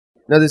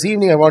Now this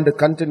evening I want to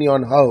continue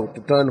on how to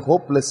turn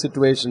hopeless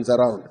situations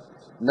around.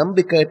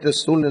 நம்பிக்கையற்ற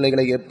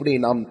சூழ்நிலைகளை எப்படி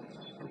நாம்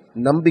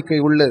நம்பிக்கை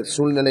உள்ள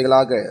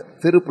சூழ்நிலைகளாக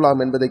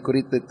திருப்பலாம் என்பதை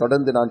குறித்து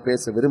தொடர்ந்து நான்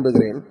பேச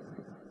விரும்புகிறேன்.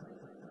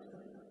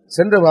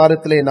 சென்ற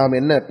வாரத்திலே நாம்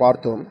என்ன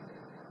பார்த்தோம்?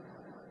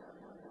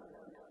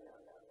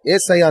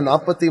 ஏசாயா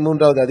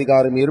 43வது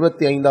அதிகாரம்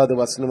 25வது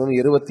வசனமும்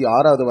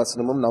 26வது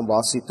வசனமும் நாம்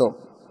வாசித்தோம்.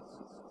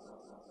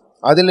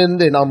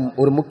 அதிலிருந்து நாம்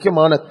ஒரு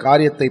முக்கியமான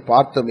காரியத்தை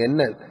பார்த்தோம்.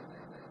 என்ன?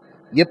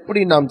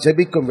 எப்படி நாம்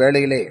ஜெபிக்கும்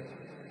வேளையிலே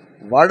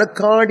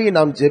வழக்காடி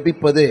நாம்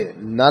ஜெபிப்பது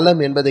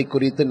நலம் என்பதை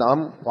குறித்து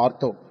நாம்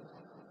பார்த்தோம்.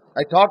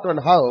 I taught on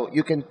how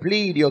you can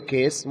plead your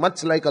case much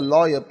like a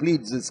lawyer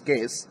pleads his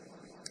case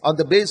on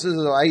the basis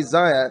of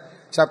Isaiah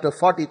chapter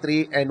 43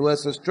 and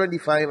verses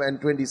 25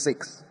 and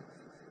 26.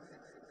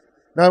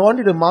 Now I want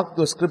you to mark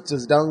those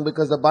scriptures down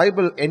because the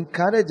Bible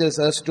encourages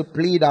us to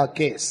plead our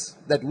case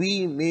that we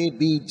may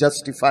be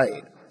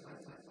justified.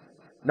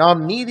 நாம்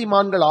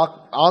நீதிமான்கள்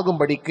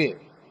ஆகும்படிக்கு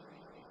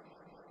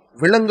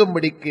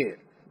விளங்கும்படிக்கு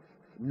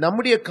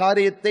நம்முடைய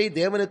காரியத்தை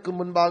தேவனுக்கு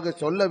முன்பாக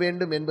சொல்ல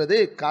வேண்டும் என்பது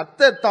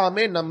கர்த்தர்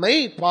தாமே நம்மை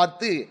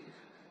பார்த்து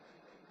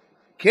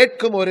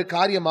கேட்கும் ஒரு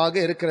காரியமாக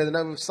இருக்கிறது.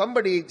 Now if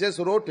somebody just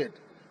wrote it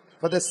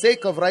for the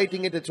sake of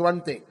writing it, it's one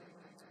thing.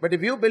 But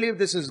if you believe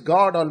this is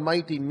God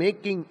Almighty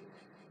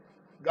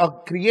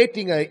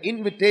creating an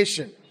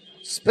invitation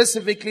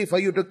specifically for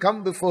you to come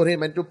before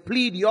Him and to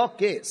plead your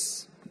case,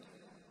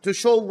 to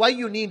show why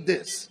you need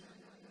this,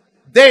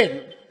 then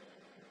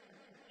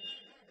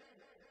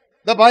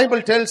the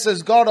Bible tells us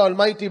God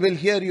Almighty will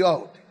hear you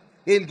out.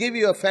 He'll give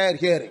you a fair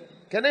hearing.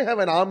 Can I have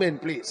an amen,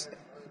 please?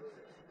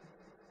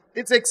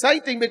 It's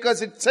exciting because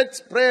it sets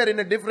prayer in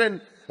a different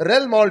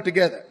realm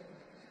altogether.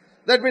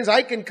 That means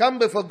I can come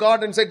before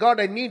God and say, God,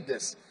 I need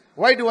this.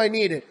 Why do I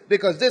need it?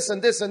 Because this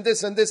and this and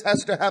this and this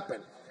has to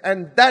happen. And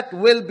that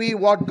will be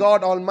what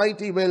God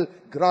Almighty will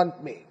grant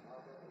me.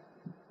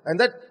 And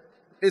that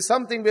is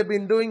something we've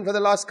been doing for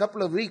the last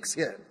couple of weeks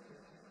here.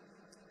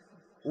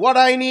 What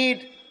I need,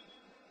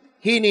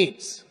 He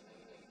needs.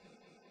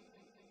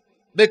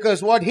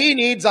 Because what He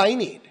needs, I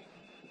need.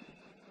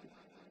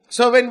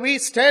 So when we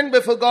stand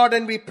before God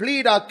and we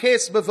plead our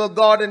case before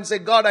God and say,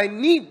 God, I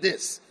need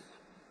this,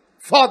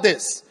 for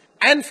this,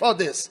 and for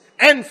this,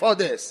 and for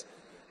this,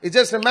 it's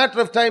just a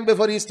matter of time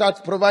before He starts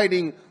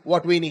providing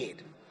what we need.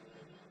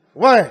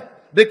 Why?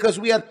 Because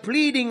we are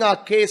pleading our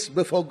case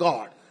before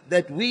God,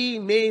 that we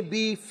may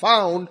be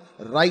found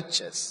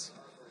righteous.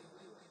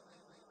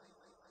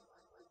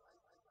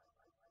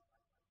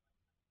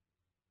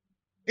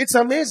 It's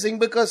amazing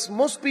because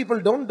most people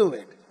don't do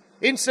it.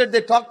 Instead,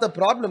 they talk the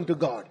problem to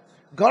God.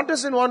 God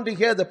doesn't want to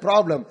hear the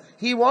problem.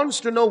 He wants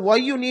to know why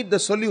you need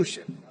the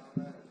solution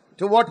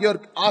to what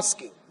you're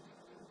asking.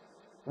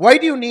 Why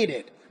do you need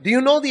it? Do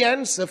you know the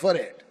answer for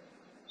it?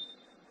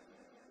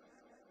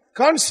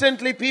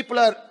 Constantly, people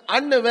are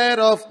unaware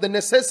of the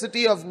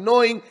necessity of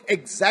knowing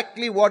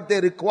exactly what they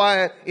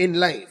require in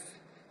life.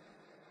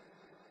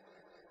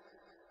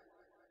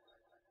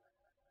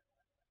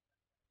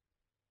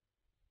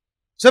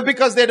 So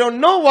because they don't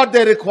know what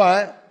they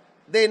require,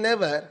 they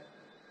never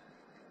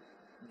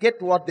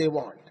get what they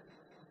want.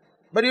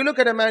 But you look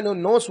at a man who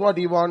knows what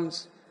he wants,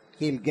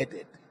 he'll get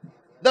it.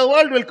 The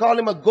world will call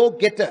him a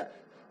go-getter.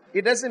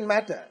 It doesn't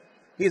matter.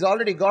 He's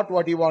already got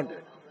what he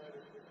wanted.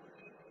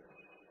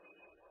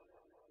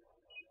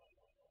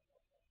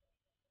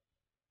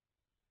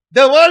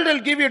 The world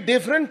will give you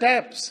different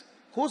taps.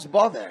 Who's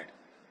bothered?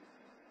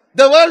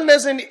 The world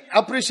doesn't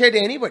appreciate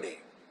anybody.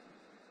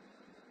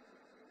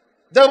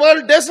 The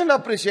world doesn't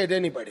appreciate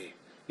anybody.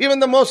 Even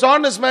the most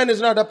honest man is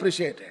not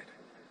appreciated.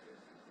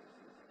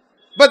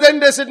 But then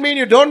does it mean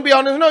you don't be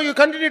honest? No, you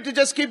continue to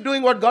just keep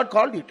doing what God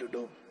called you to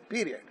do.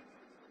 Period.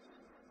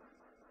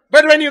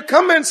 But when you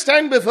come and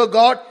stand before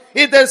God,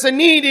 if there's a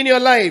need in your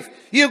life,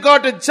 you've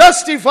got to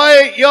justify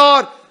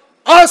your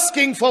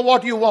asking for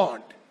what you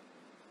want.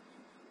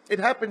 It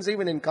happens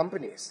even in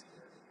companies.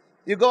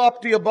 You go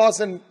up to your boss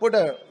and put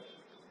a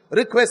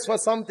request for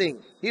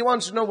something. He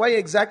wants to know why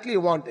exactly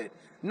you want it.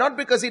 Not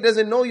because he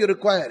doesn't know you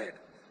require it,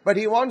 but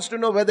he wants to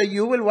know whether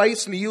you will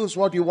wisely use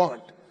what you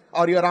want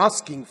or you're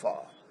asking for.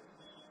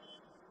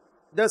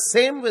 The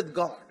same with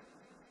God.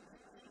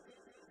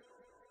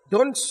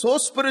 Don't so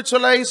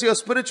spiritualize your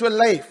spiritual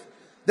life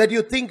that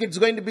you think it's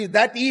going to be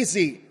that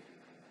easy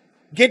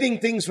getting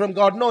things from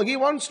God. No, He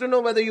wants to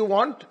know whether you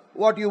want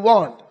what you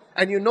want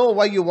and you know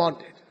why you want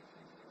it.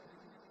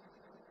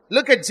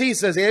 Look at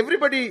Jesus.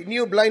 Everybody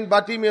knew blind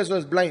Bartimaeus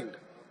was blind.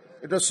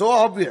 It was so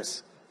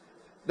obvious.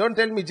 Don't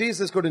tell me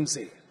Jesus couldn't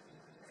see.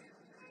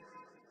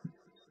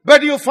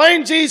 But you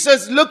find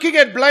Jesus looking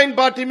at blind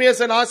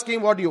Bartimaeus and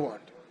asking, what do you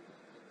want?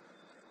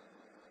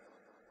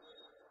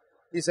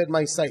 He said,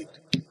 my sight.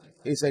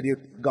 He said, you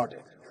got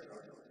it.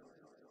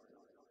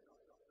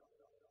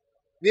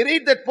 We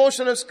read that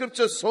portion of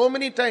scripture so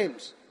many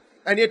times,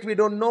 and yet we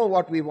don't know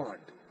what we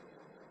want.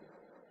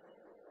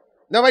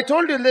 Now I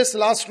told you this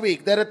last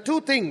week. There are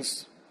two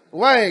things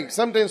why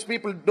sometimes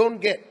people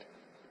don't get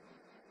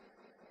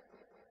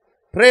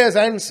prayers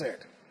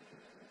answered.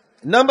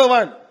 Number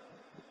one,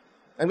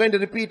 I'm going to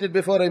repeat it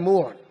before I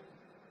move on.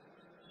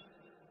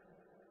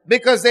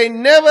 Because they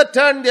never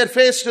turn their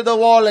face to the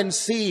wall and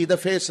see the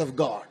face of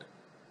God.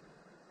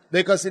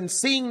 Because in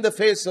seeing the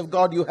face of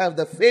God, you have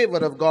the favor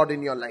of God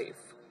in your life.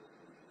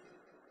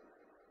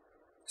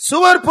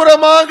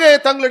 சுவர்புறமாக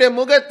தங்களுடைய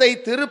முகத்தை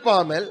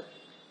திருப்பாமல்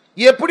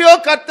எப்படியோ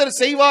கர்த்தர்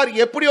செய்வார்,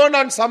 எப்படியோ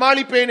நான்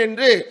சமாளிப்பேன்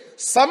என்று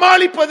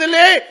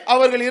சமாளிப்பதிலே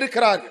அவர்கள்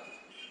இருக்கிறார்கள்.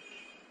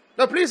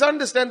 Now please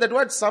understand that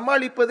word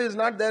சமாளிப்பது is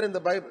not there in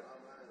the Bible.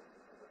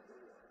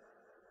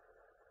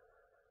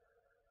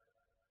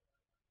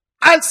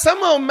 I'll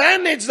somehow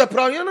manage the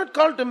problem. You're not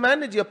called to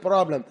manage your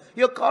problem.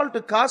 You're called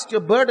to cast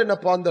your burden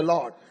upon the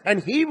Lord, and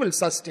He will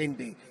sustain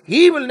thee.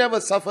 He will never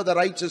suffer the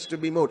righteous to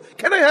be moved.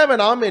 Can I have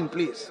an amen,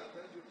 please?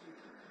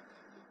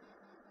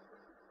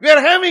 We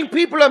are having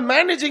people who are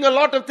managing a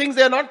lot of things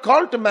they are not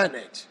called to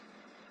manage.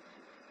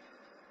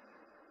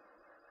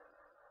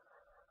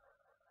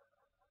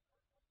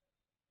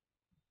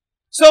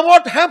 So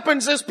what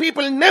happens is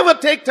people never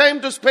take time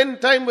to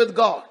spend time with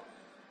God.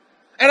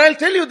 And I'll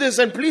tell you this,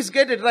 and please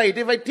get it right.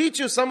 If I teach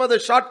you some other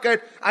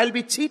shortcut, I'll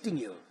be cheating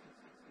you.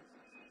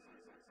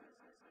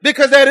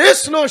 Because there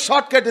is no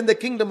shortcut in the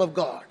kingdom of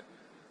God.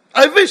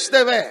 I wish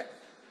there were.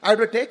 I would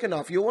have taken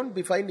off. You won't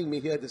be finding me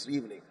here this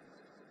evening.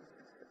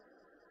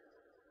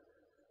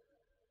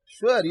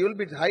 Sure, you'll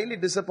be highly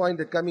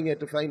disappointed coming here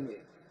to find me.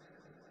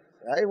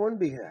 I won't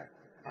be here.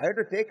 I had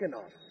to take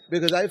off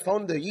because I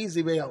found the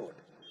easy way out.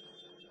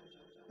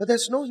 But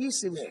there's no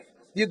easy way.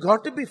 You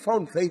got to be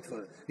found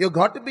faithful. You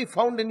got to be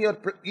found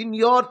in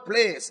your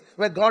place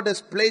where God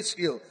has placed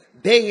you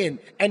day in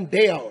and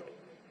day out.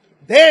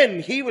 Then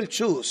He will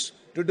choose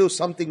to do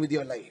something with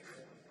your life.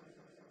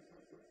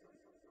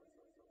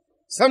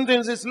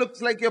 Sometimes it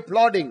looks like you're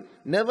plodding.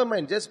 Never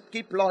mind, just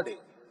keep plodding.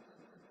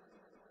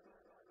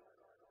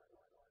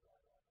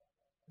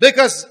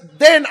 Because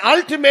then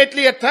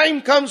ultimately a time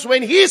comes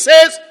when He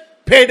says,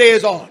 payday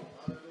is on.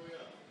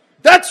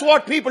 That's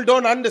what people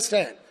don't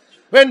understand.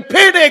 When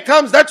payday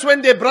comes, that's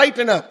when they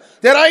brighten up.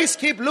 Their eyes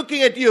keep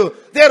looking at you.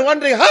 They're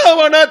wondering, how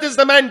on earth is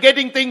the man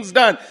getting things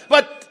done?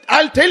 But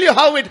I'll tell you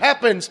how it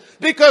happens.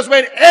 Because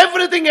when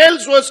everything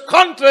else was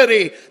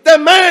contrary, the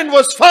man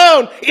was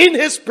found in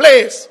his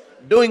place,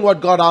 doing what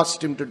God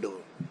asked him to do.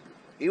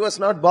 He was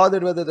not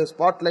bothered whether the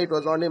spotlight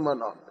was on him or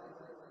not.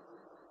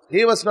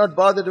 He was not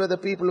bothered whether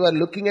people were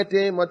looking at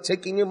him or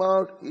checking him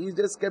out. He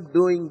just kept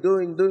doing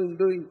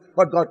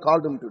what God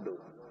called him to do.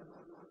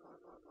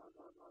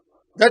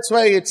 That's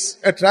why it's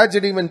a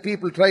tragedy when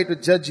people try to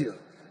judge you.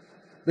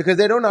 Because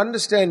they don't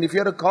understand, if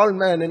you're a called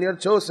man and you're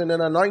chosen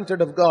and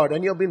anointed of God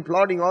and you've been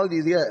plodding all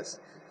these years,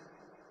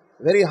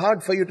 very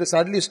hard for you to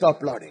suddenly stop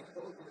plodding.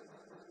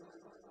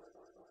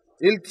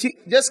 You'll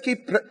just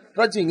keep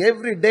trudging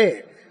every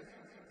day,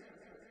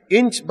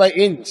 inch by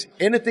inch.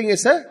 Anything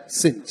is a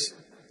cinch.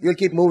 You'll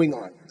keep moving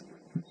on.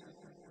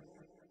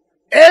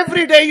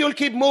 Every day you'll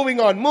keep moving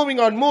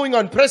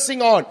on,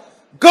 pressing on,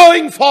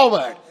 going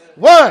forward.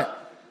 Why?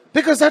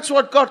 Because that's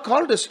what God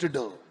called us to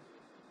do.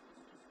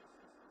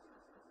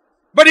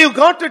 But you've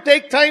got to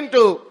take time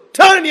to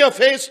turn your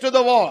face to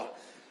the wall.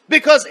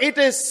 Because it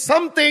is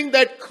something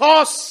that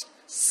costs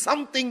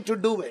something to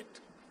do it.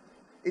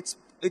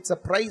 It's a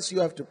price you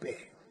have to pay.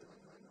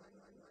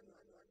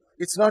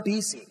 It's not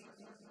easy.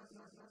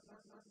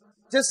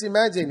 Just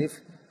imagine if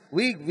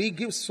we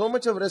give so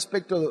much of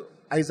respect to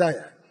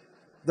Isaiah,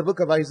 the book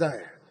of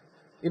Isaiah.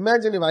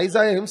 Imagine if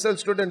Isaiah himself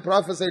stood and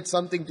prophesied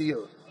something to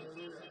you.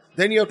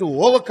 Then you have to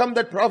overcome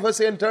that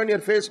prophecy and turn your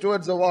face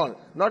towards the wall.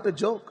 Not a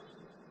joke.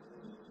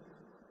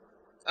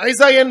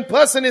 Isaiah in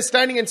person is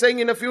standing and saying,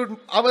 in a few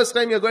hours'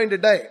 time you're going to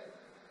die.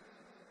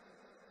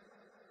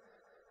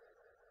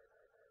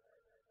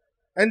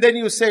 And then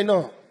you say,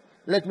 no,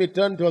 let me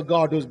turn to a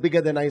God who's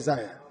bigger than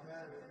Isaiah.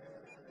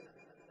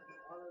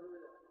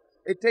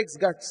 It takes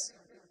guts.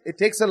 It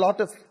takes a lot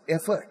of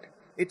effort.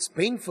 It's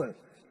painful.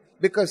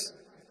 Because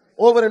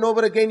over and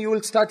over again, you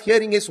will start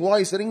hearing His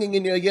voice ringing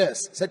in your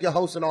ears. Set your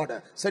house in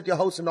order. Set your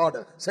house in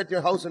order. Set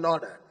your house in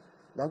order.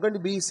 Not going to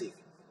be easy.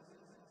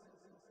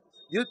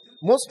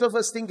 Most of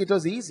us think it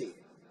was easy.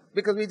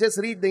 Because we just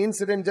read the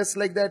incident just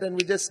like that and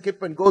we just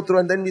skip and go through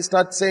and then we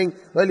start saying,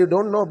 well, you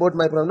don't know about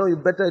my problem. No, you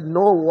better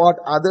know what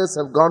others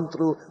have gone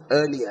through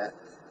earlier.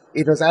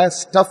 It was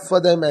as tough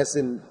for them as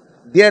in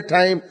their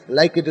time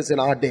like it is in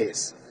our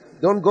days.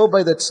 Don't go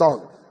by that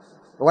song.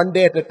 One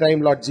day at a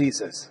time, Lord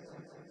Jesus.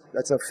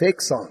 That's a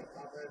fake song.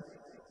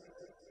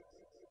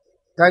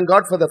 Thank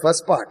God for the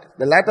first part.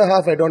 The latter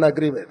half I don't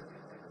agree with.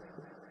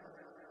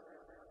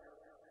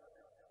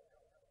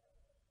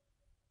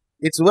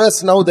 It's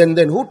worse now than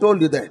then. Who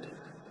told you that?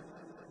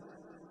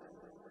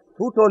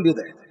 Who told you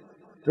that?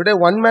 Today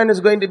one man is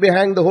going to be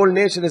hanged, the whole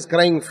nation is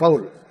crying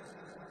foul.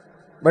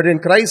 But in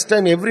Christ's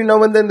time, every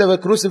now and then there were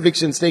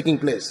crucifixions taking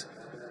place.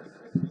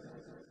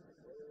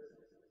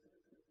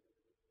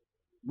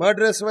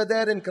 Murderers were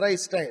there in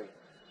Christ's time.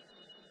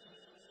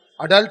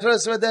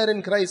 Adulterers were there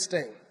in Christ's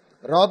time.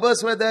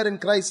 Robbers were there in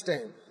Christ's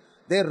time.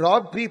 They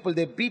robbed people,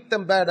 they beat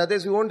them bad.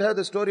 Otherwise we won't have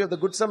the story of the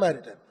Good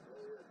Samaritan.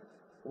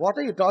 What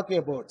are you talking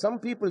about? Some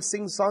people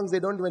sing songs, they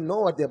don't even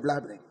know what they're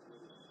blabbering.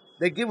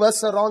 They give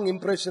us a wrong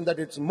impression that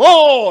it's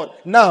more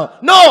now.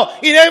 No,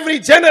 in every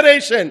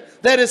generation,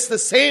 there is the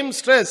same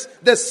stress,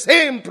 the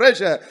same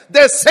pressure,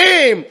 the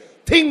same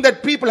thing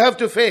that people have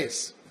to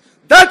face.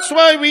 That's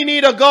why we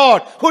need a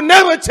God who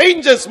never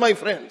changes, my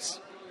friends.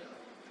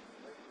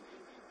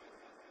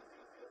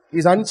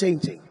 He's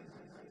unchanging.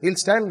 He'll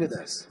stand with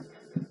us.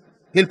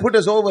 He'll put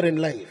us over in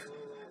life.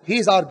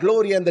 He's our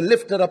glory and the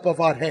lifter up of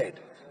our head.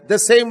 The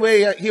same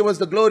way He was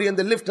the glory and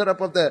the lifter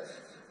up of the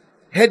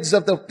heads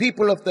of the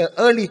people of the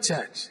early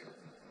church.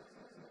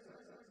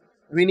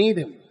 We need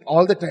Him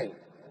all the time.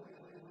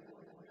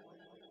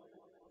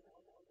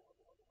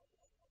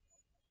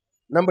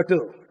 Number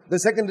 2, the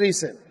second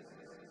reason.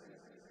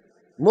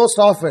 Most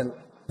often,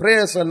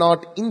 prayers are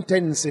not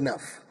intense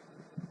enough.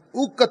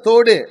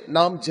 ஊக்கத்தோடு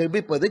நாம்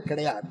ஜெபிப்பது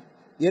கிடையாது.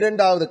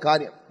 இரண்டாவது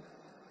காரியம்.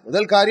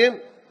 முதல் காரியம்,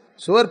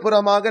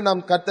 சுவர்புறமாக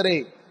நாம் கர்த்தரை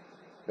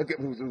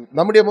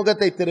நம்முடைய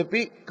முகத்தை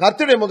திருப்பி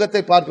கர்த்தருடைய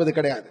முகத்தை பார்ப்பது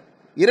கிடையாது.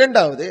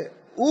 இரண்டாவது,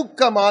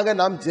 ஊக்கமாக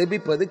நாம்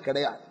ஜெபிப்பது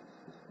கிடையாது.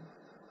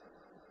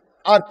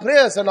 Our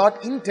prayers are not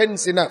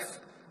intense enough.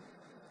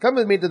 Come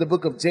with me to the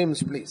book of James,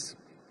 please.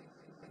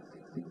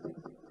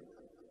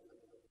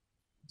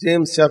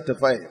 James chapter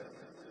 5.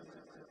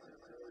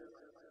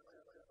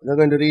 We're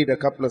going to read a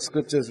couple of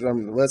scriptures from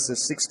verses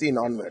 16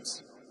 onwards.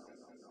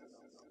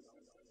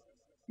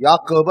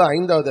 யாக்கோபு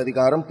 5வது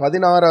அதிகாரம்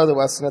 16வது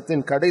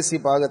வசனத்தின் கடைசி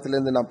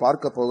பாகத்திலிருந்து நாம்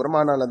பார்க்க போகிறோம்.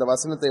 ஆனால் அந்த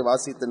வசனத்தை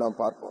வாசித்து நாம்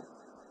பார்ப்போம்.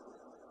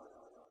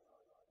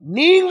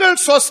 நீங்கள்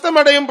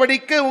சொஸ்தமடையும்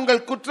படிக்க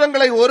உங்கள்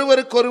குற்றங்களை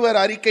ஒருவருக்கொருவர்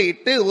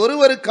அறிக்கையிட்டு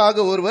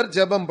ஒருவருக்காக ஒருவர்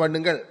ஜெபம்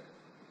பண்ணுங்கள்.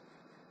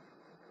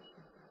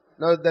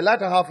 Now the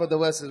latter half of the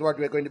verse is what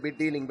we are going to be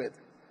dealing with.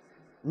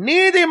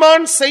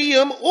 நீதிமான்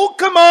செய்யும்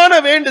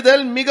ஊக்கமான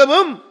வேண்டுதல்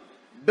மிகவும்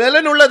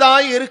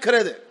பலனுள்ளதாய்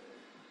இருக்கிறது.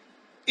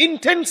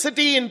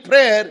 Intensity in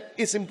prayer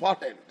is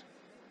important.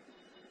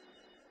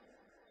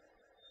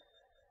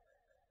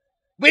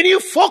 When you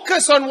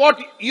focus on what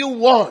you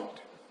want,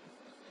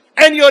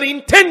 and you're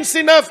intense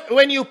enough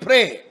when you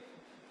pray,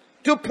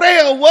 to pray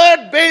a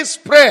word-based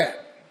prayer,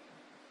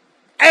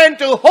 and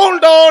to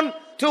hold on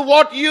to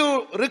what you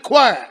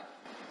require,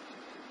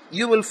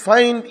 you will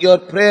find your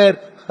prayer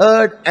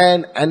heard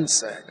and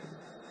answered.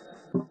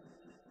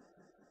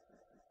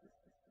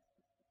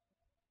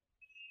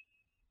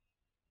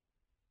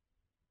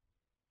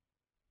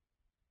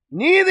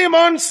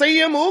 நீதிமான்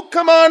செய்யும்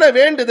ஊக்கமான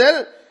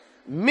வேண்டுதல்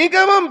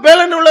மிகவும்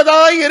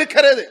பலனுள்ளதாய்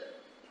இருக்கிறது.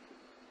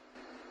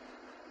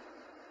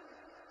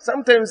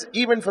 Sometimes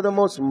even for the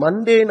most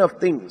mundane of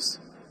things,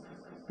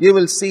 you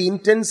will see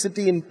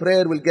intensity in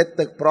prayer will get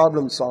the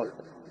problem solved.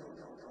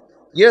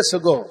 Years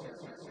ago,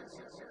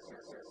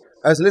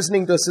 I was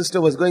listening to a sister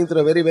who was going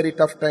through a very, very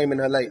tough time in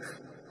her life.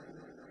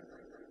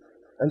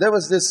 And there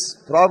was this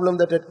problem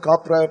that had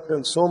cropped up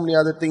and so many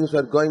other things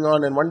were going on.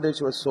 And one day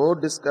she was so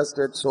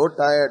disgusted, so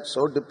tired,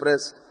 so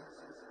depressed.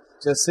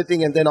 Just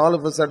sitting, and then all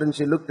of a sudden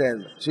she looked and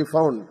she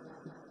found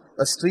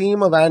a stream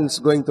of ants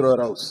going through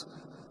her house.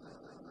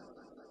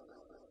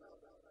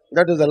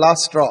 That was the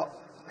last straw.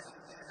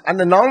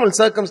 Under normal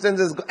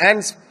circumstances,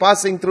 ants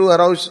passing through her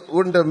house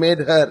wouldn't have made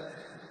her,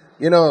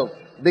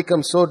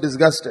 become so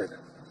disgusted.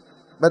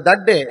 But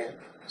that day,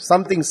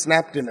 something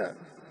snapped in her.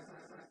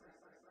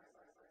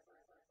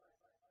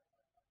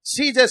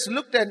 She just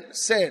looked and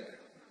said,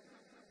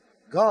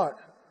 God,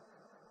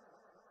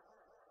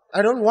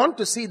 I don't want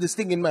to see this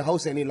thing in my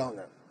house any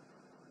longer.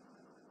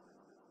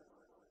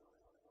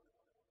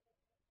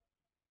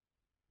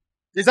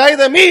 It's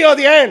either me or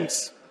the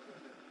ants.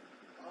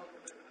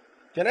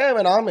 Can I have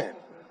an amen?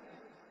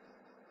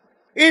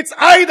 It's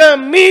either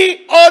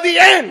me or the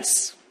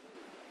ants.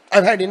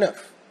 I've had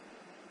enough.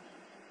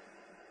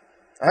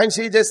 And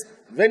she just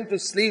went to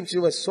sleep. She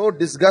was so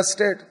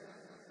disgusted.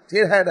 She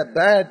had a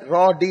bad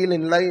raw deal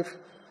in life.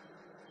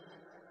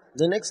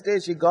 The next day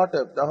she got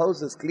up. The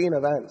house is clean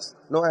of ants.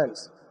 No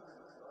ants.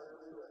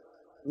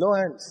 No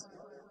ants.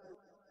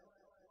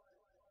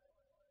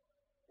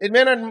 It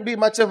may not be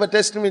much of a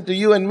testimony to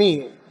you and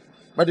me,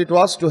 but it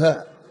was to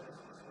her.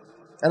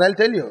 And I'll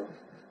tell you,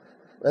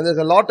 when there's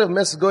a lot of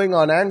mess going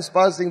on, ants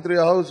passing through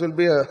your house will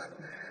be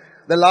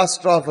the last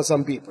straw for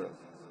some people.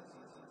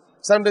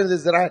 Sometimes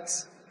it's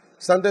rats.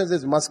 Sometimes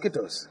it's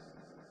mosquitoes.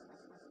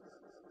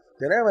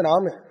 Can I have an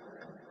amen?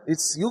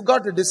 You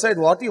got to decide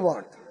what you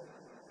want.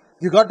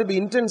 You got to be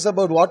intense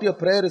about what your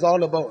prayer is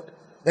all about.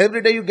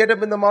 Every day you get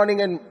up in the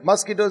morning and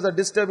mosquitoes are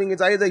disturbing.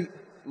 It's either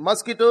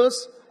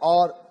mosquitoes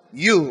or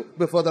you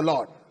before the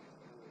Lord.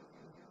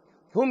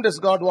 Whom does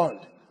God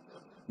want?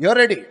 You're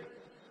ready.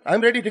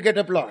 I'm ready to get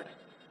up, Lord.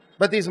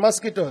 But these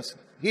mosquitoes,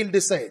 He'll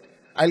decide.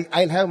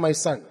 I'll have my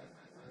son.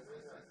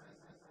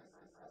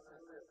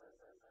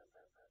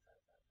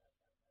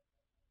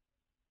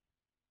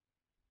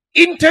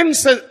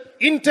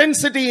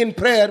 Intensity in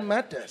prayer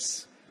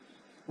matters.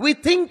 We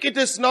think it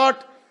is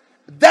not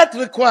that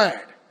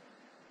required.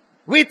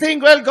 We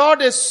think, well,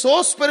 God is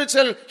so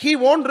spiritual, He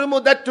won't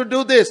remove that to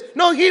do this.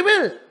 No, He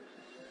will.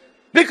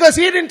 Because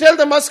He didn't tell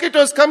the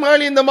mosquitoes, come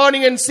early in the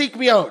morning and seek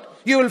me out.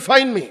 You will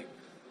find me.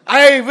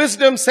 I,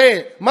 wisdom,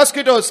 say,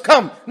 mosquitoes,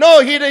 come.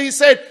 No, he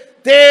said,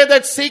 they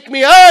that seek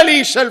me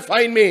early shall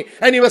find me.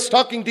 And he was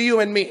talking to you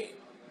and me.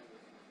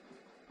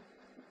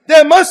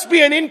 There must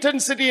be an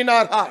intensity in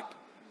our heart.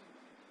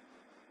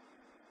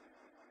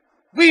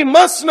 We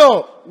must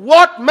know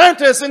what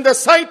matters in the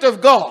sight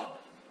of God.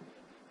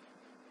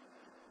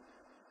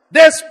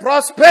 Does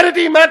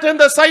prosperity matter in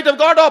the sight of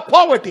God or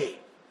poverty?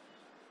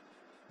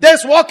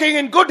 Does walking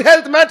in good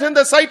health matter in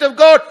the sight of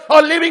God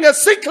or living a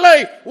sick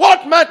life?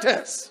 What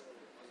matters?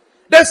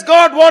 Does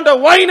God want a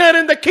whiner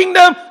in the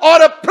kingdom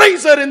or a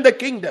praiser in the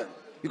kingdom?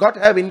 You got to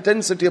have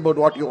intensity about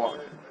what you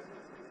want.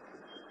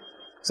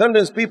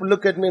 Sometimes people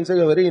look at me and say,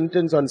 you're very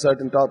intense on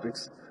certain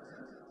topics.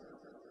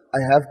 I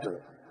have to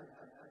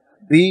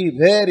be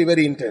very,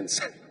 very intense.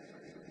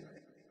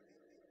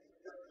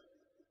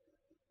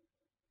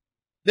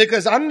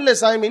 Because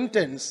unless I'm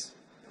intense,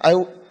 I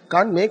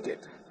can't make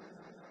it.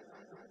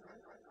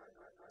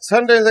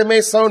 Sometimes I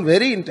may sound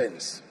very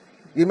intense.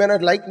 You may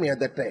not like me at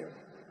that time.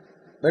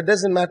 But it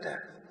doesn't matter.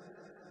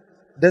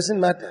 Doesn't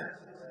matter.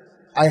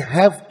 I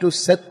have to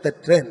set the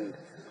trend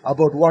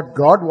about what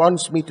God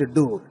wants me to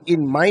do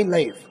in my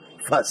life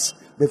first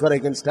before I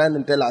can stand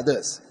and tell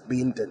others, be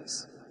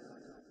intense.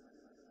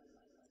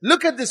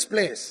 Look at this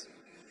place.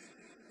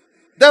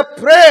 The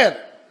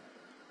prayer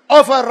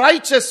of a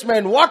righteous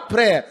man. What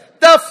prayer?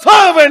 The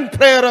fervent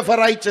prayer of a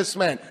righteous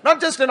man.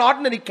 Not just an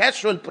ordinary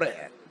casual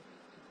prayer.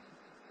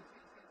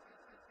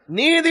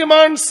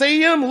 நீதிமான்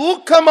செய்யும்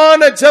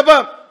ஊக்கமான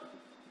ஜெபம்.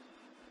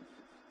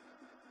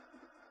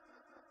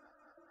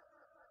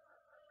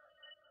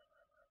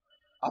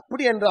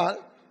 அப்படி என்றால்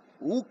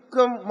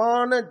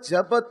ஊக்கமான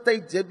ஜெபத்தை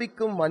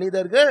ஜெபிக்கும்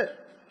மனிதர்கள்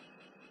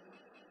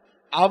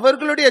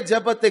அவர்களுடைய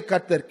ஜெபத்தை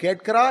கர்த்தர்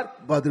கேட்கிறார்,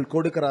 பதில்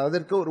கொடுக்கிறார்.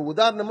 அதற்கு ஒரு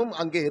உதாரணமும்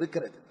அங்கே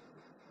இருக்கிறது.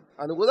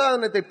 அந்த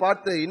உதாரணத்தை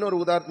பார்த்து இன்னொரு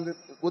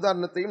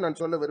உதாரணத்தையும் நான்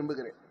சொல்ல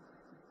விரும்புகிறேன்.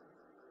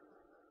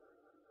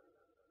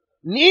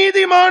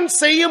 நீதிமான்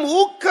செய்யும்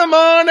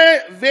ஊக்கமான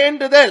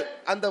வேண்டுதல்,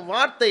 அந்த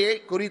வார்த்தையை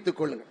குறித்துக்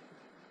கொள்ளுங்கள்.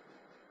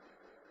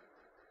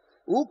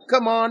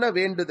 ஊக்கமான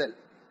வேண்டுதல்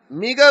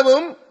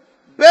மிகவும்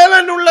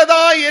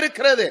பலனுள்ளதாய்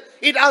இருக்கிறது.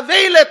 It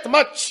availeth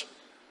much.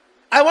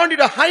 I want you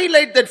to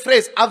highlight that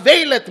phrase,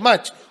 availeth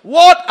much.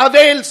 What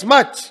avails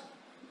much?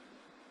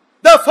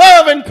 The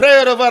fervent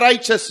prayer of a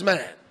righteous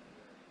man.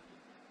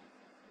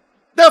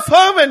 The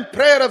fervent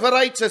prayer of a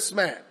righteous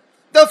man.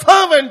 The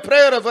fervent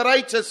prayer of a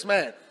righteous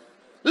man.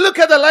 Look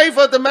at the life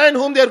of the man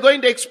whom they are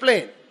going to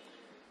explain.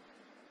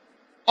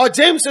 Or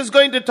James is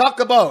going to talk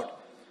about.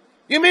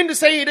 You mean to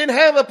say he didn't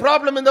have a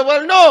problem in the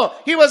world? No,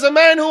 he was a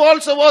man who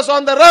also was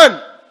on the run.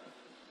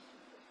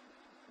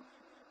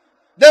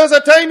 There was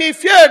a time he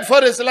feared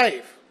for his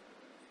life.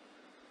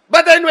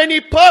 But then when he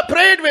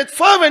prayed with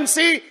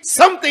fervency,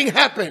 something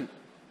happened.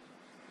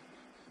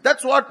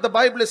 That's what the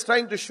Bible is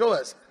trying to show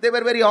us. They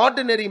were very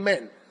ordinary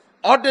men.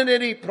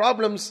 Ordinary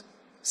problems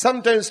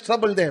sometimes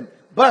troubled them.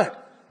 But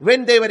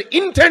when they were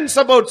intense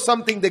about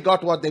something, they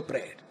got what they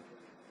prayed.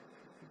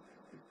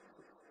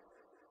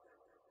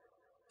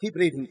 Keep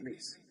reading,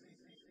 please.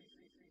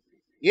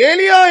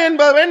 ஏலியா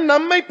என்பவன்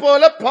நம்மை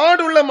போல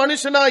பாடுள்ள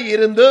மனுஷனாய்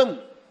இருந்தும்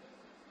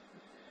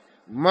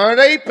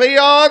மழை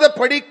பெய்யாத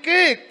படிக்கு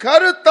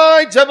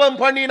கருத்தாய் ஜெபம்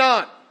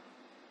பண்ணினான்.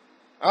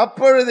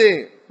 அப்பொழுது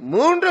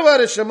 3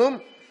 வருஷமும்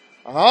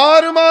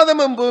 6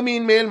 மாதமும்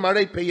பூமியின் மேல்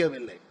மழை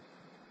பெய்யவில்லை.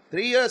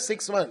 3 years,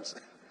 6 months,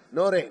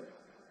 no rain.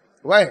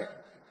 Why?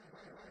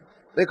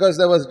 Because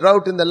there was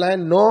drought in the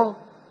land. No,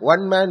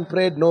 one man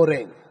prayed, no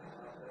rain.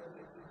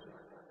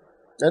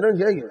 I don't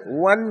hear you.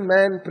 One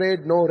man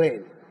prayed, no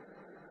rain.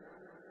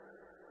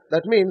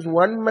 That means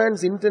one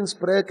man's intense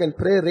prayer can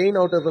pray rain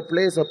out of a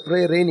place or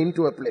pray rain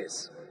into a place.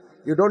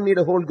 You don't need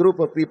a whole group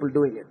of people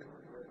doing it.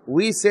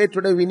 We say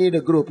today we need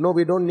a group. No,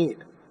 we don't need.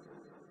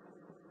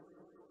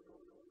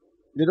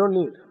 We don't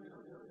need.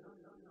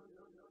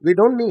 We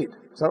don't need.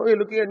 Some of you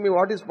are looking at me,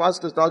 what is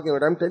pastor talking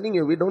about? I'm telling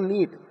you, we don't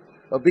need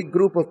a big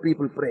group of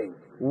people praying.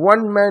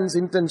 One man's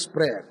intense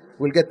prayer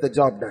will get the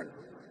job done.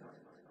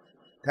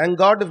 Thank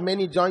God if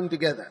many join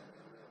together.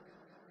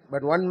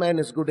 But one man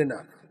is good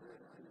enough.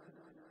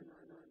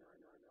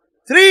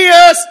 3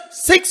 years,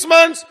 6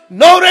 months,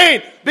 no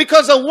rain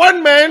because of one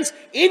man's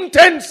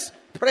intense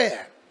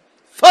prayer.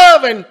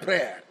 Fervent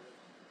prayer.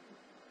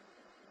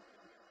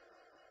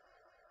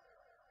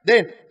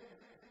 Then,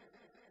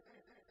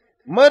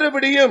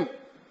 மறுபடியும்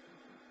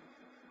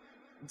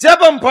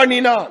ஜெபம்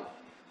பண்ணினான்.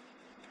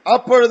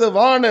 அப்பொழுது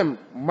வானம்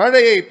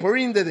மழையை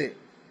பொழிந்தது,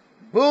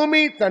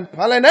 பூமி தன்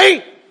பலனை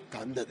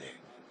தந்தது.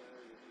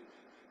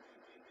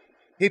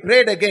 He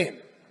prayed again.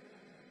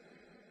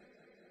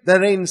 The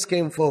rains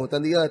came forth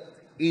and the earth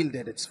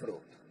yielded its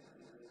fruit.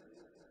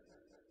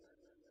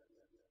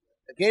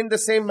 Again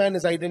the same man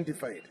is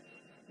identified.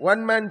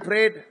 One man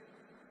prayed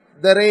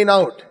the rain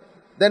out.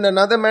 Then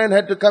another man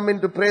had to come in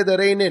to pray the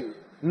rain in.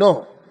 No,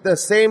 the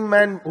same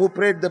man who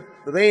prayed the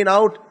rain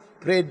out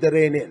prayed the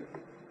rain in.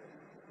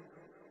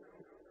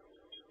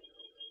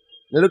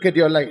 Now look at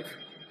your life.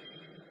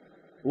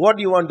 What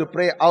do you want to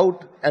pray out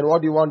and what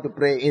do you want to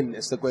pray in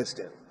is the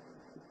question.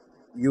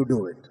 You do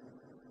it.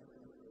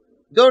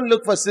 Don't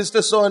look for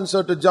sister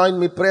so-and-so to join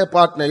me prayer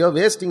partner. You're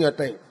wasting your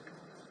time.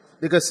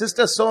 Because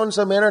sister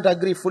so-and-so may not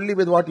agree fully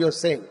with what you're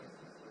saying.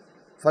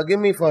 Forgive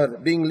me for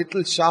being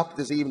little sharp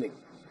this evening.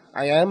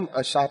 I am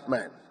a sharp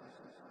man.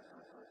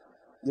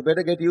 You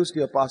better get used to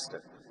your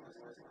pastor.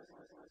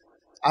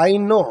 I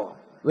know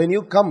when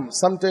you come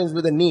sometimes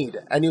with a need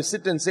and you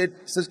sit and say,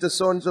 Sister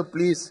so-and-so,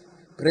 please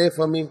pray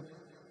for me.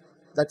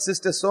 That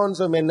sister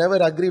so-and-so may never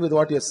agree with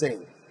what you're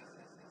saying.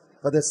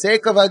 For the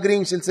sake of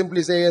agreeing, she'll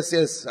simply say, yes,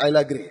 yes, I'll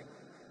agree.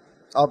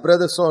 Or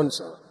brother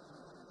so-and-so.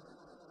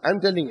 I'm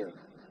telling you,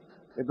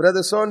 if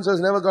brother so-and-so has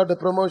never got a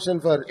promotion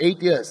for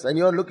 8 years and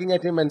you're looking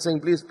at him and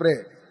saying, please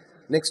pray,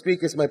 next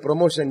week is my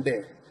promotion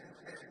day.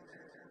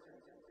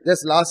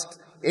 Just last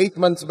 8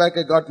 months back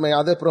I got my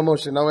other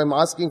promotion. Now I'm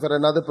asking for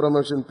another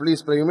promotion.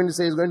 Please pray. You mean to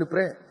say he's going to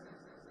pray?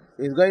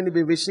 He's going to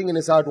be wishing in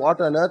his heart,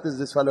 what on earth is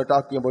this fellow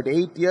talking about?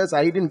 8 years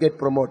I didn't get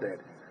promoted.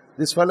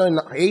 This fellow in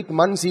 8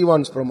 months he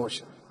wants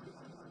promotion.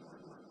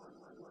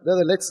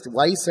 Brother, let's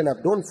wisen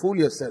up. Don't fool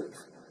yourself.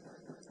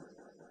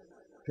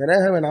 Can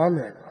I have an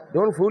amen?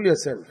 Don't fool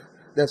yourself.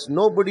 There's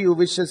nobody who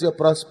wishes your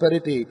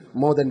prosperity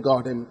more than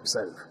God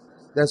himself.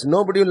 There's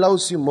nobody who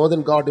loves you more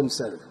than God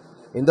himself.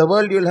 In the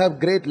world you'll have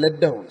great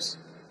letdowns.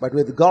 But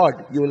with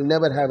God, you will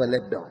never have a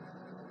letdown.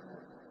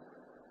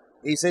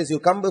 He says, you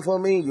come before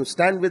me, you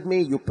stand with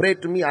me, you pray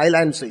to me, I'll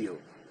answer you.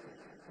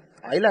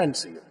 I'll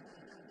answer you.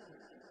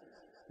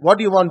 What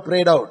do you want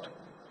prayed out?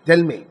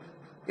 Tell me.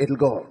 It'll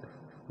go out.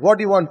 What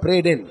do you want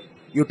prayed in?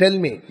 You tell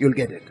me, you'll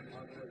get it.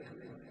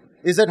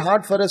 Is it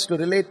hard for us to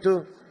relate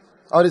to?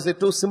 Or is it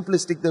too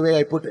simplistic the way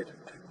I put it?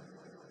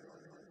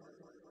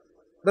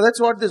 But that's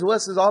what this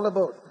verse is all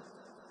about.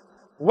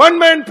 One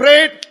man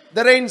prayed,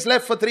 the rains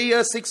left for 3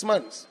 years, 6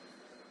 months.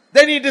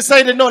 Then he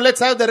decided, no,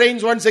 let's have the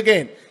rains once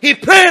again. He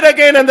prayed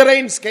again and the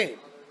rains came.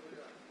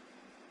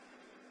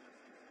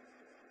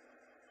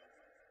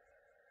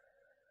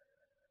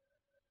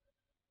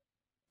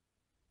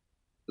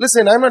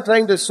 Listen, I'm not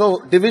trying to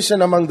sow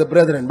division among the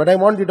brethren, but I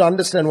want you to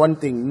understand one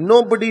thing.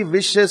 Nobody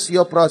wishes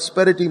your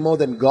prosperity more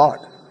than God.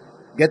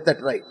 Get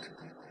that right.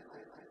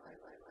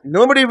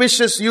 Nobody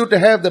wishes you to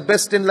have the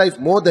best in life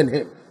more than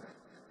him.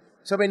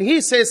 So when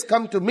he says,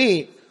 come to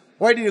me,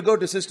 why do you go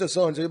to sister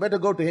so-and-so? You better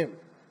go to him.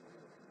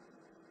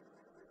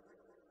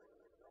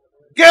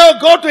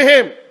 Go to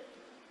him.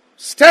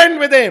 Stand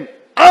with him.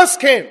 Ask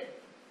him.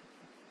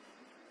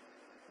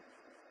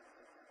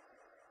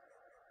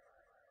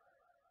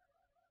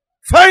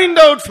 Find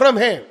out from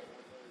him.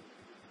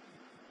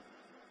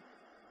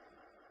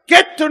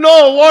 Get to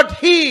know what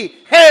he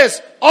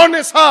has on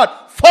his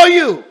heart for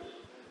you.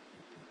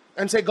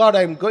 And say, God,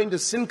 I'm going to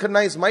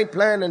synchronize my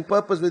plan and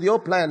purpose with your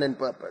plan and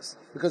purpose.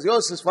 Because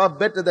yours is far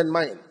better than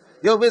mine.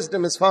 Your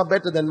wisdom is far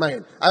better than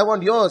mine. I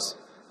want yours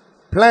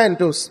plan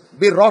to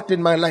be wrought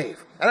in my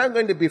life. And I'm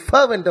going to be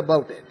fervent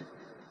about it.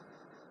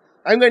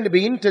 I'm going to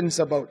be intense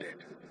about it.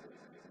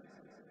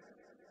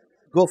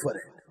 Go for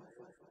it.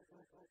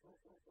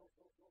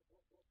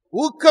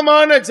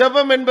 ஊக்கமான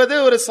ஜெபம் என்பது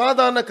ஒரு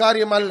சாதாரண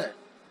காரியம் அல்ல.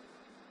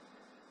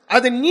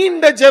 அது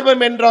நீண்ட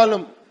ஜெபம்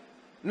என்றாலும்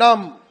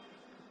நாம்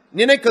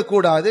நினைக்க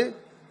கூடாது.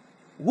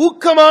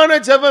 ஊக்கமான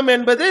ஜெபம்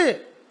என்பது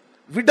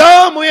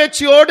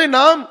விடாமுயற்சியோடு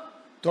நாம்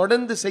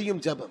தொடர்ந்து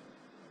செய்யும் ஜெபம்.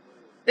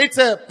 It's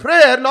a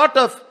prayer not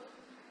of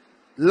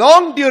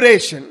long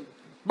duration,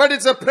 but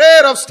it's a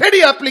prayer of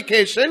steady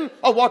application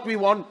of what we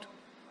want.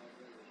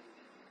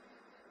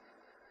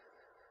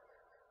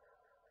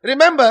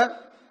 Remember,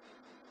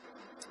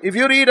 if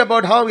you read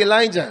about how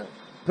Elijah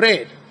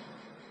prayed,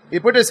 he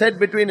put his head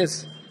between his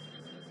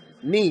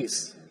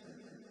knees,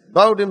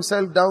 bowed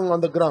himself down on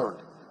the ground.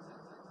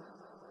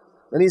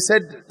 When he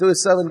said to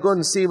his servant, go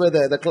and see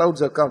whether the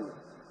clouds have come.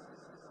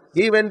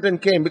 He went and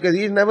came because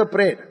he never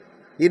prayed.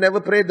 He never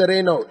prayed the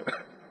rain out.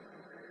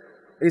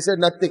 He said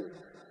nothing.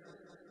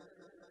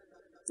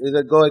 He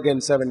said, go again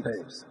 7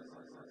 times.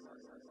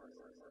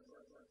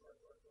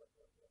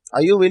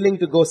 Are you willing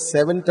to go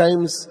 7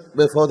 times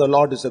before the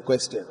Lord is a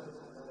question?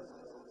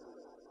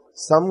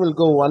 Some will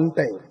go 1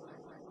 time.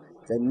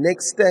 The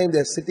next time they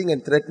are sitting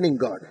and threatening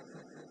God.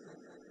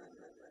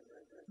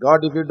 God,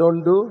 if you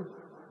don't do,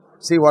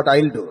 see what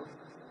I'll do.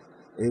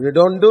 If you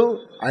don't do,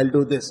 I'll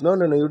do this. No,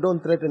 you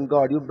don't threaten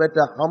God. You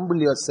better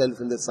humble yourself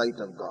in the sight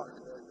of God.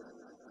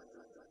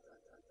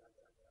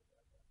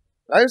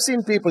 I've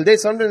seen people, they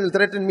sometimes will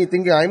threaten me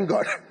thinking I'm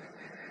God.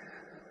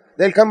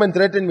 They'll come and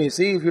threaten me.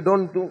 See, if you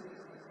don't do,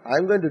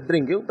 I'm going to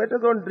drink. You better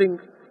go and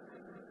drink.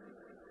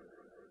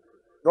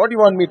 What do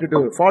you want me to do?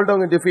 Fall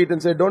down in defeat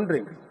and say, don't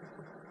drink.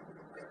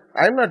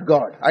 I'm not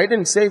God. I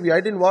didn't save you.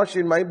 I didn't wash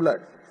you in my blood.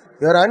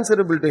 You are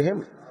answerable to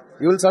him.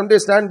 You will someday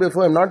stand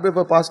before him, not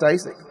before Pastor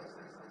Isaac.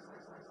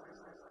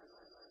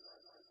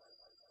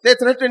 They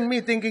threatened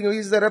me thinking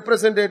he's the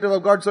representative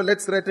of God, so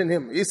let's threaten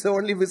him. He's the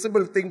only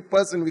visible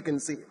person we can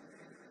see.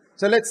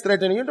 So let's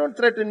threaten him. You don't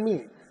threaten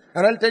me.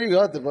 And I'll tell you,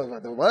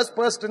 the worst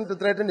person to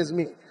threaten is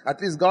me.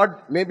 At least God,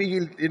 maybe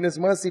he'll in his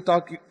mercy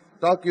talk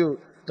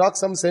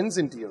some sense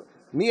into you.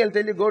 Me, I'll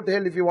tell you, go to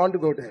hell if you want to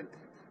go to hell.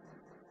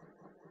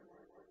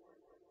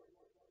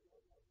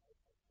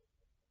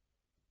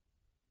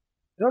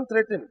 Don't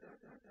threaten.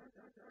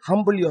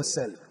 Humble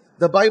yourself.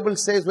 The Bible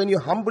says when you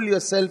humble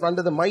yourself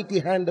under the mighty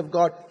hand of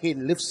God, He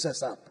lifts us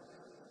up.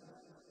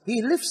 He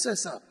lifts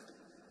us up.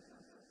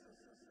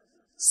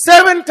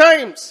 7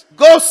 times,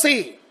 go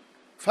see.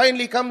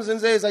 Finally comes and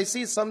says, I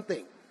see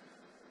something.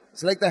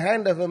 It's like the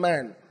hand of a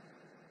man.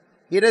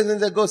 He doesn't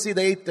say, go see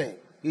the 8th time.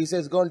 He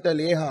says, go and tell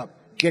Ahab,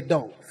 get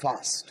down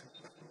fast.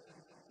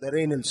 The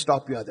rain will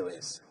stop you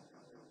otherwise.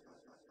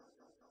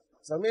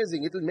 It's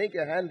amazing. It will make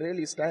your hand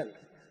really stand.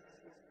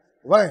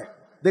 Why?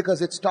 Because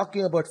it's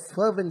talking about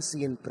fervency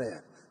in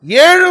prayer.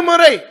 7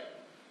 முறை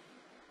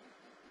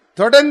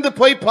தொடர்ந்து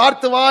போய்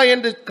பார்த்து வா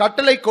என்று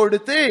கட்டளை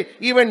கொடுத்து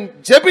இவன்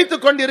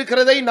ஜெபித்துக்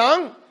கொண்டிருக்கிறதை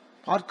நாம்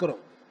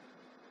பார்க்கிறோம்.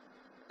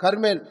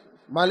 கர்மேல்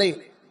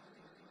மலையில்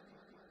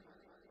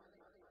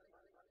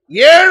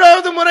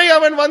 7வது முறை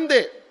அவன் வந்து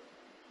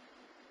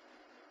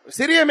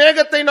சிறிய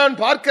மேகத்தை நான்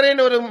பார்க்கிறேன்,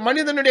 ஒரு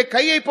மனிதனுடைய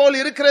கையை போல்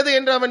இருக்கிறது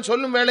என்று அவன்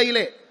சொல்லும்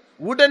வேளையிலே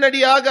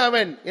உடனடியாக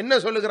அவன் என்ன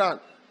சொல்லுகிறான்?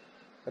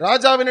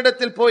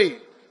 ராஜாவினிடத்தில் போய்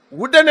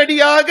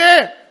உடனடியாக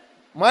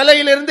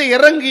மலையிலிருந்து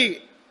இறங்கி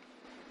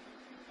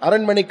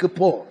அரண்மனைக்கு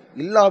போ,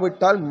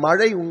 இல்லாவிட்டால்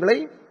மழை உங்களை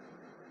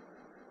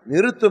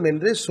நிறுத்தும்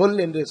என்று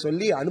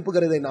சொல்லி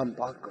அனுப்புகிறதை நாம்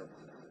பார்க்கிறோம்.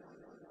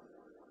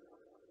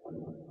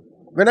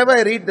 Whenever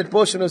I read that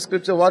portion of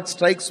scripture, what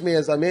strikes me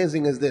as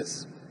amazing is this.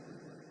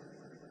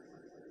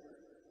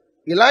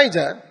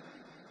 Elijah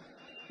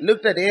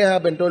looked at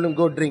Ahab and told him,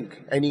 go drink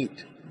and eat,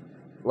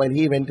 when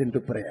he went into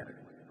prayer.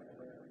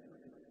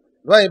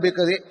 Why?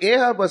 Because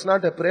Ahab was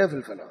not a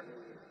prayerful fellow.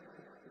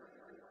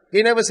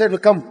 He never said,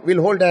 well, come,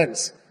 we'll hold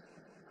hands.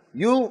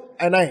 You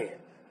and I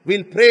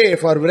will pray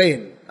for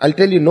rain. I'll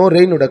tell you, no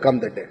rain would have come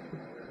that day.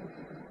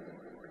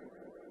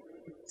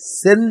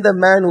 Send the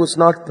man who's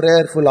not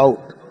prayerful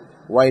out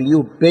while you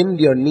bend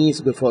your knees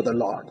before the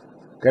Lord.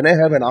 Can I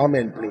have an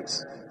amen, please?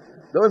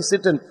 Don't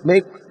sit and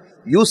make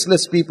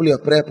useless people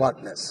your prayer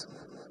partners.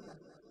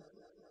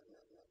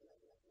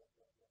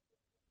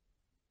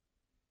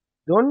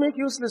 Don't make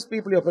useless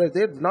people your prayer.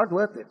 They're not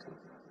worth it.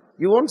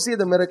 You won't see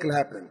the miracle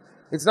happen.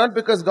 It's not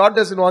because God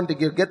doesn't want to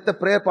give. Get the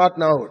prayer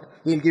partner out.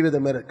 He'll give you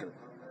the miracle.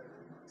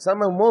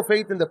 Some have more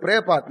faith in the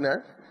prayer partner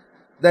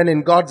than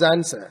in God's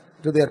answer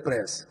to their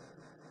prayers.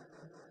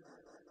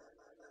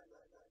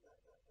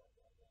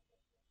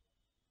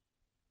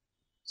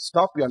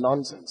 Stop your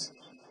nonsense.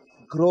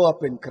 Grow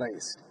up in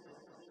Christ.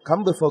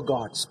 Come before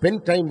God.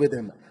 Spend time with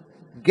Him.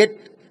 Get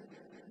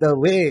the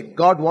way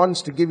God wants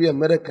to give you a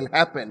miracle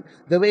happen.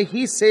 The way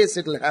He says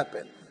it will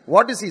happen.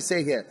 What does He say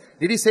here?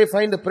 Did He say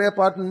find a prayer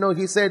partner? No,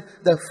 He said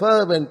the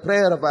fervent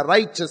prayer of a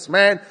righteous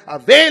man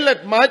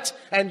availeth much,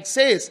 and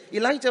says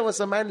Elijah was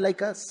a man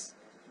like us.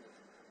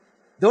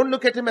 Don't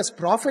look at him as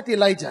prophet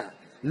Elijah.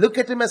 Look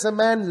at him as a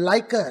man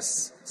like us.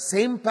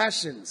 Same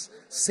passions,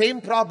 same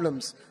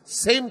problems,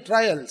 same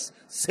trials,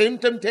 same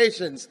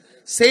temptations,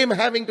 same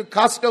having to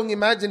cast down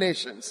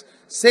imaginations,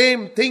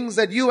 same things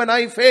that you and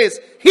I face.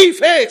 He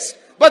faced,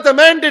 but the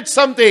man did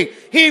something.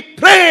 He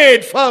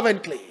prayed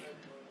fervently.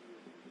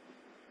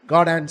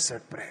 God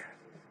answered prayer.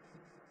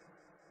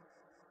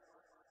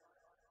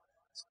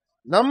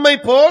 நம்மை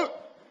போல்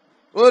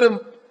ஒரு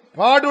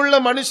பாடுள்ள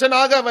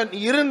மனுஷனாக அவன்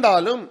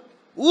இருந்தாலும்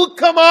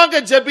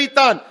ஊக்கமாக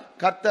ஜெபித்தான்.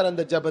 கர்த்தர்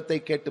அந்த ஜெபத்தை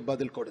கேட்டு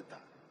பதில்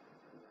கொடுத்தார்.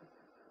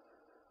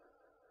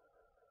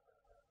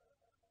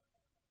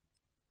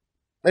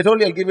 I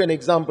told you I'll give you an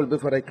example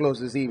before I close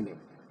this evening.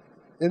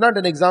 It's not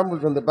an example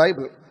from the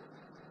Bible,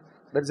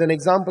 but it's an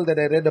example that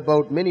I read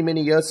about many,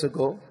 many years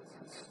ago.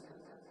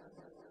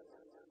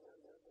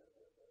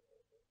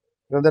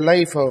 From the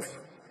life of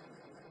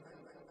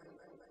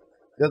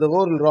Brother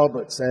Oral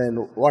Roberts and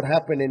what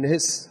happened in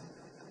his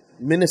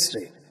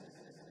ministry.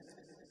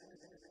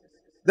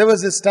 There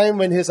was this time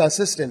when his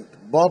assistant,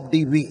 Bob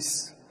D. Weiss,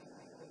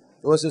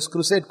 was his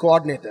crusade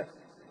coordinator,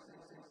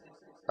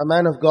 a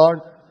man of God,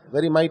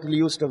 very mightily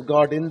used of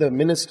God in the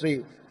ministry,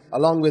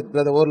 along with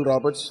Brother Oral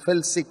Roberts,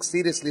 fell sick,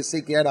 seriously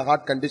sick. He had a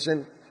heart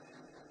condition,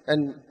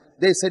 and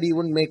they said he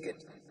wouldn't make it.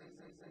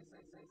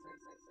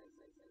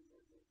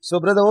 So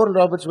Brother Oral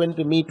Roberts went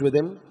to meet with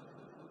him,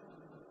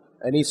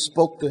 and he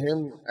spoke to him,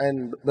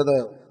 and Brother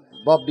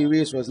Bob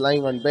DeWees was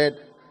lying on bed,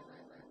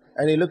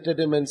 and he looked at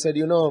him and said,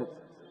 you know,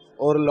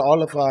 Oral,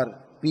 all of our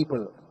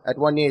people at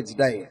one age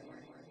die.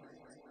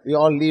 We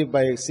all live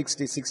by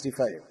 60,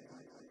 65.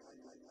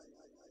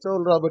 So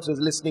Oral Roberts was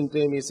listening to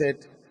him. He said,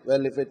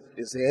 well, if it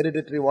is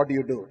hereditary, what do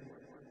you do?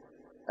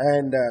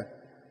 And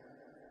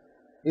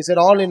he said,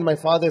 all in my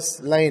father's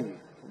line,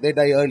 they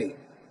die early.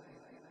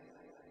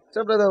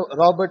 So Brother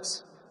Roberts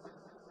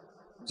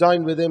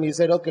joined with him. He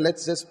said, okay,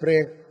 let's just pray.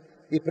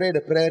 He prayed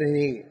a prayer and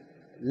he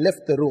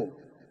left the room.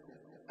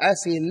 As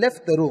he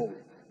left the room,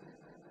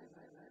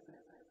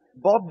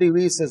 Bob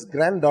DeWees'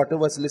 granddaughter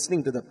was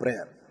listening to the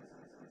prayer.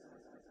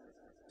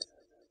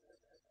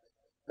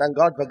 Thank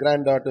God for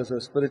granddaughters who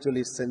are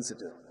spiritually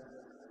sensitive.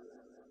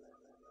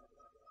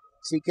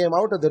 She came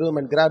out of the room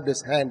and grabbed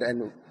his hand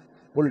and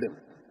pulled him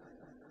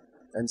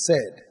and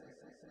said,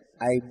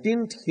 I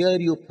didn't hear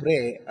you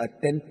pray a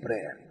 10th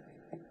prayer.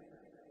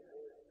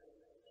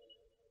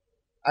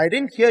 I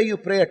didn't hear you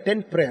pray a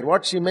tent prayer.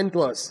 What she meant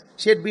was,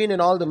 she had been in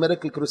all the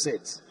miracle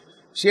crusades.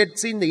 She had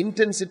seen the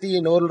intensity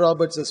in Oral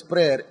Roberts'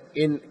 prayer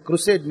in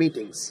crusade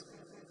meetings.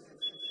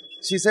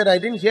 She said, I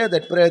didn't hear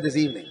that prayer this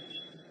evening.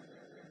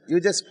 You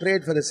just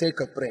prayed for the sake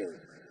of praying.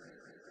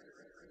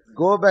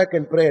 Go back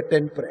and pray a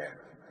tent prayer.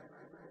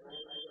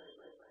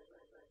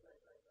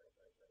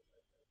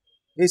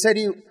 He said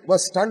he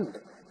was stunned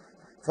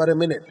for a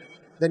minute.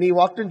 Then he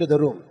walked into the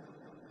room.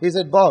 He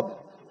said, Bob,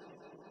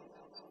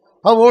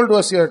 how old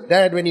was your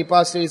dad when he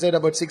passed away? He said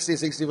about 60,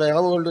 65. How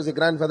old was your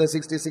grandfather?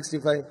 60,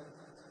 65.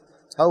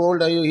 How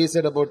old are you? He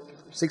said about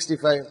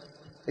 65.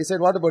 He said,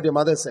 what about your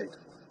mother's side?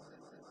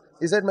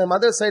 He said, my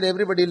mother's side,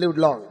 everybody lived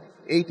long.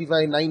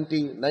 85,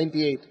 90,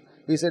 98.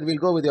 He said, we'll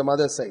go with your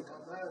mother's side.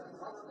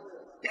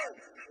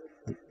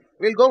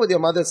 We'll go with your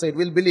mother's side.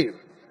 We'll believe.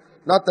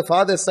 Not the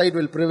father's side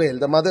will prevail.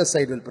 The mother's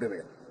side will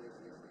prevail.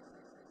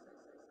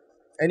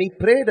 And he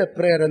prayed a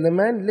prayer and the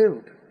man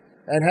lived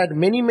and had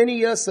many, many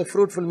years of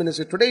fruitful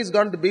ministry. Today he's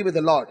gone to be with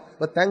the Lord.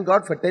 But thank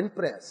God for 10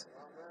 prayers.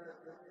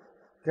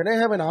 Can I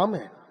have an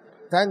amen?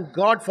 Thank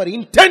God for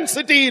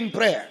intensity in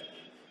prayer.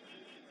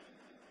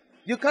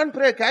 You can't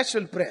pray a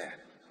casual prayer.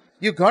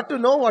 You got to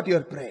know what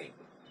you're praying.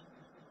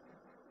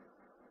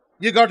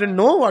 You got to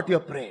know what you're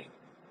praying.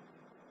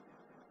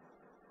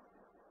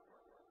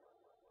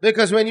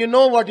 Because when you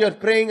know what you're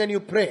praying and you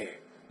pray,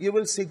 you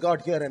will see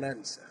God hear and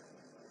answer.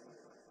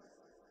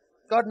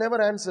 God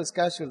never answers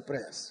casual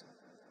prayers.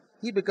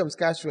 He becomes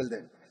casual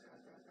then.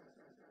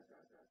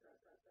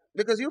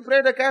 Because you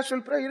prayed a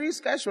casual prayer, he is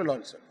casual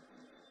also.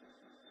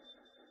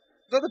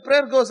 So the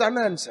prayer goes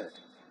unanswered.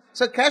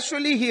 So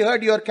casually he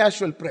heard your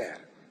casual prayer.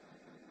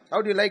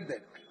 How do you like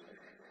that?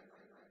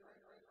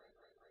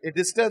 It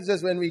disturbs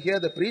us when we hear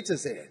the preacher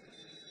say it.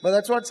 But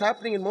that's what's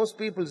happening in most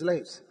people's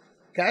lives.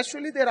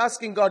 Casually they're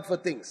asking God for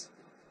things.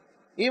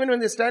 Even when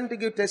they stand to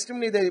give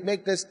testimony, they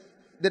make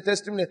the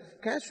testimony.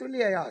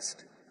 Casually I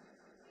asked.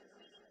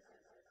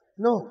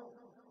 No.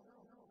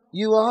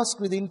 You ask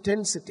with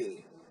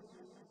intensity.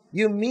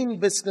 You mean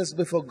business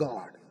before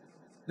God.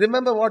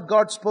 Remember what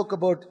God spoke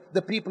about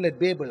the people at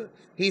Babel.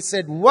 He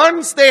said,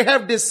 once they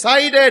have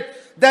decided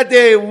that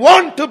they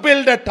want to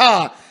build a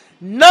tower,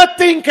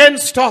 nothing can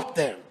stop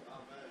them.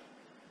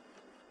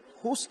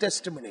 Whose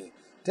testimony?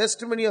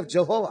 Testimony of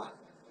Jehovah,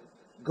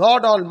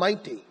 God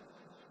Almighty,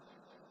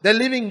 the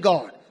living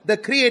God, the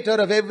creator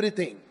of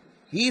everything.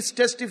 He is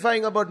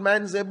testifying about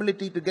man's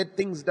ability to get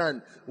things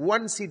done.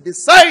 Once he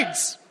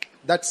decides,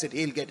 that's it,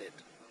 he'll get it.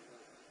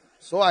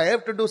 So I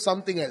have to do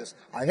something else.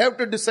 I have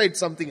to decide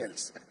something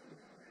else.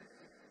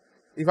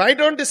 If I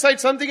don't decide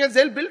something else,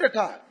 they'll build a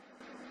tower.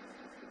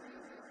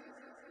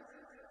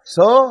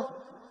 So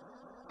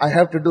I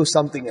have to do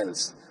something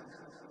else.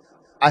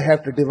 I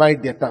have to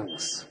divide their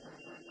tongues.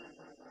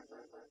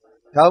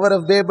 Tower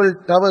of Babel,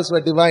 towers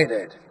were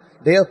divided.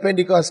 Day of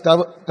Pentecost,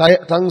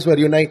 tongues were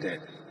united.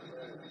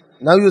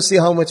 Now you see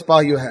how much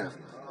power you have.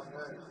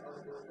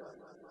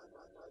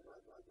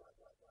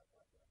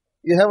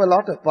 You have a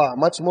lot of power,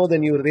 much more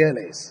than you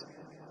realize.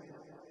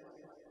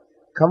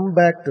 Come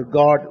back to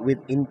God with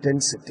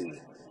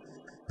intensity.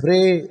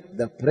 Pray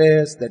the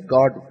prayers that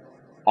God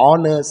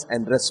honors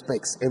and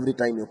respects every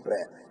time you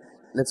pray.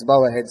 Let's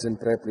bow our heads in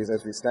prayer, please,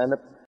 as we stand up.